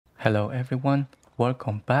Hello everyone,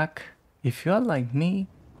 welcome back. If you are like me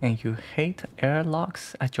and you hate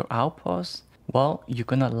airlocks at your outpost, well, you're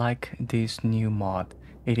gonna like this new mod.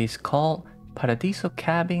 It is called Paradiso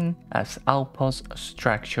Cabin as Outpost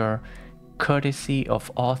Structure, courtesy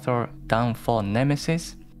of author Downfall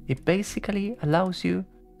Nemesis. It basically allows you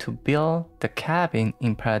to build the cabin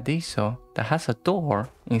in Paradiso that has a door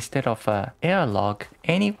instead of an airlock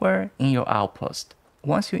anywhere in your outpost.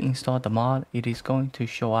 Once you install the mod, it is going to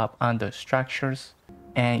show up under structures,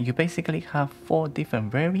 and you basically have 4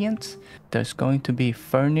 different variants. There's going to be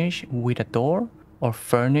furnished with a door or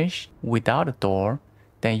furnished without a door.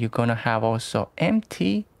 Then you're gonna have also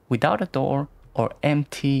empty without a door or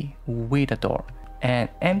empty with a door. And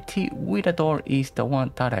empty with a door is the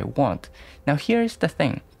one that I want. Now here's the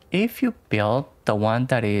thing. If you build the one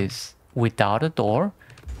that is without a door,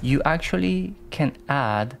 you actually can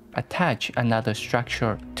attach another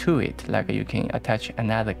structure to it. Like you can attach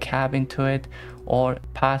another cabin to it, or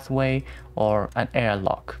pathway, or an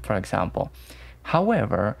airlock, for example.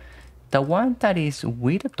 However, the one that is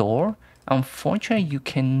with a door, unfortunately, you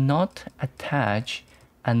cannot attach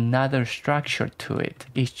another structure to it.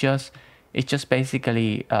 It's just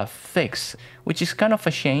basically fixed, which is kind of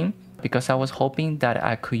a shame, because I was hoping that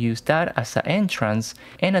I could use that as an entrance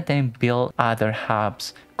and then build other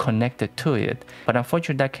hubs connected to it. But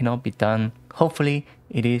unfortunately, that cannot be done. Hopefully,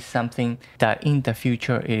 it is something that in the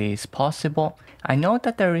future it is possible. I know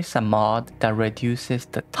that there is a mod that reduces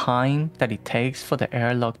the time that it takes for the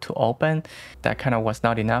airlock to open. That kind of was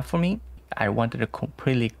not enough for me. I wanted it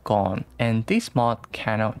completely gone. And this mod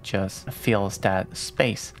cannot just fills that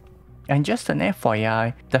space. And just an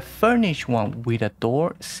FYI, the furnished one with a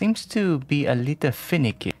door seems to be a little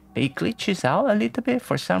finicky. It glitches out a little bit.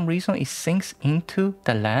 For some reason, it sinks into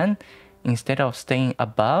the land instead of staying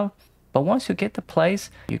above. But once you get the place,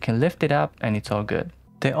 you can lift it up and it's all good.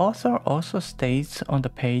 The author also states on the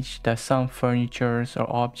page that some furnitures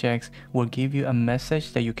or objects will give you a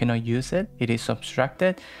message that you cannot use it. It is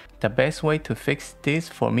obstructed. The best way to fix this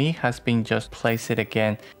for me has been just place it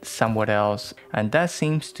again somewhere else, and that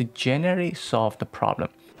seems to generally solve the problem.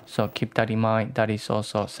 So keep that in mind. That is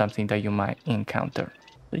also something that you might encounter.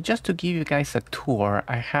 So just to give you guys a tour,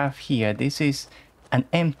 I have here, this is an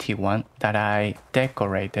empty one that I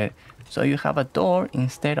decorated. So you have a door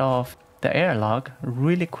instead of the airlock,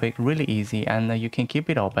 really quick, really easy, and you can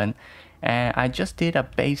keep it open. And I just did a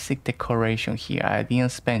basic decoration here. I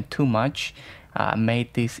didn't spend too much.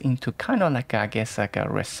 Made this into kind of like, I guess, like a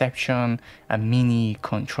reception, a mini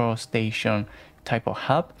control station type of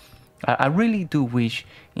hub. I really do wish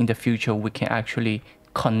in the future we can actually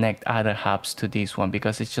connect other hubs to this one,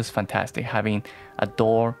 because it's just fantastic having a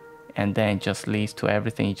door and then just leads to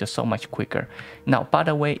everything. It's just so much quicker. Now, by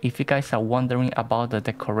the way, if you guys are wondering about the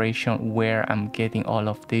decoration, where I'm getting all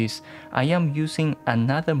of this, I am using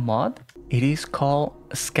another mod. It is called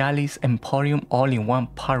Skully's Emporium All-in-One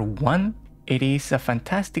Part 1. It is a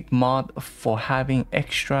fantastic mod for having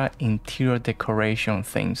extra interior decoration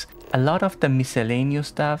things. A lot of the miscellaneous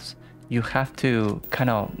stuffs, you have to kind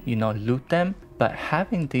of, loot them. But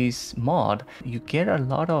having this mod, you get a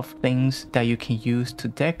lot of things that you can use to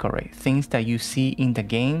decorate. Things that you see in the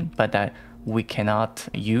game, but that we cannot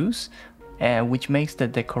use. Which makes the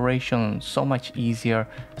decoration so much easier,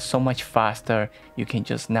 so much faster. You can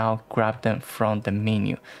just now grab them from the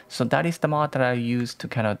menu. So that is the mod that I use to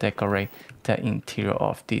kind of decorate the interior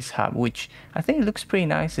of this hub, which I think it looks pretty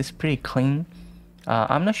nice. It's pretty clean.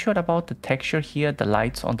 I'm not sure about the texture here, the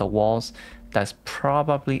lights on the walls. That's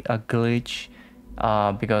probably a glitch,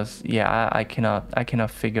 because yeah, I cannot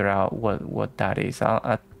figure out what that is.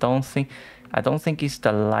 I don't think it's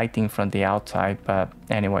the lighting from the outside, but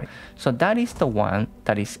anyway. So that is the one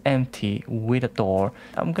that is empty with a door.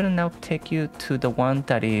 I'm gonna now take you to the one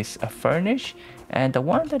that is furnished. And the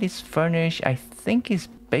one that is furnished, I think, is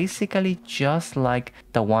basically just like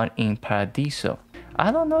the one in Paradiso.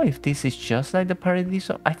 I don't know if this is just like the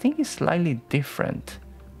Paradiso. I think it's slightly different,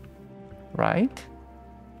 right?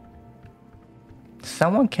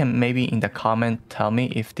 Someone can maybe in the comment tell me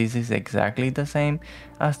if this is exactly the same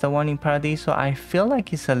as the one in Paradiso. I feel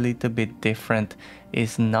like it's a little bit different.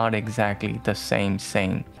 It's not exactly the same.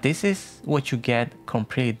 This is what you get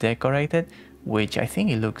completely decorated, which I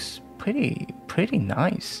think it looks pretty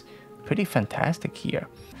nice, pretty fantastic here.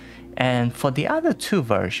 And for the other 2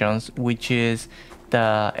 versions, which is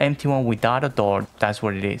the empty one without a door, that's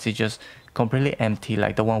what it is. It's just completely empty,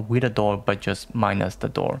 like the one with a door, but just minus the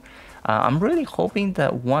door. I'm really hoping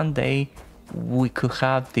that one day we could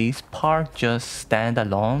have this part just stand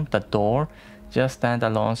alone, the door just stand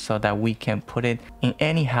alone, so that we can put it in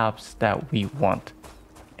any hubs that we want.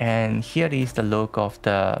 and here is the look of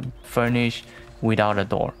the furnish without a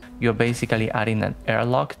door. You're basically adding an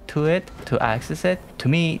airlock to it to access it. To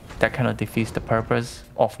me, that kind of defeats the purpose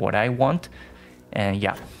of what I want. And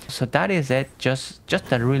yeah, so that is it. Just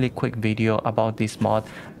a really quick video about this mod.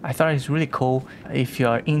 I thought it's really cool. If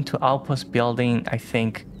you're into outpost building, I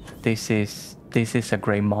think this is a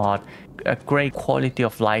great mod, a great quality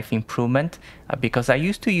of life improvement, because I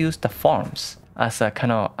used to use the farms as a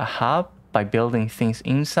kind of a hub by building things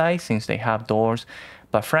inside since they have doors.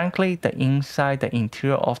 But frankly, the inside, the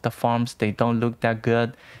interior of the farms, they don't look that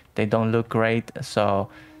good. They don't look great. So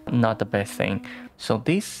not the best thing. So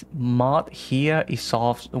this mod here, it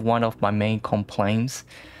solves one of my main complaints.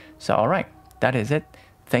 So alright, that is it.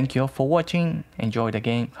 Thank you all for watching. Enjoy the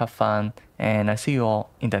game, have fun, and I see you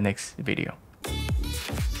all in the next video.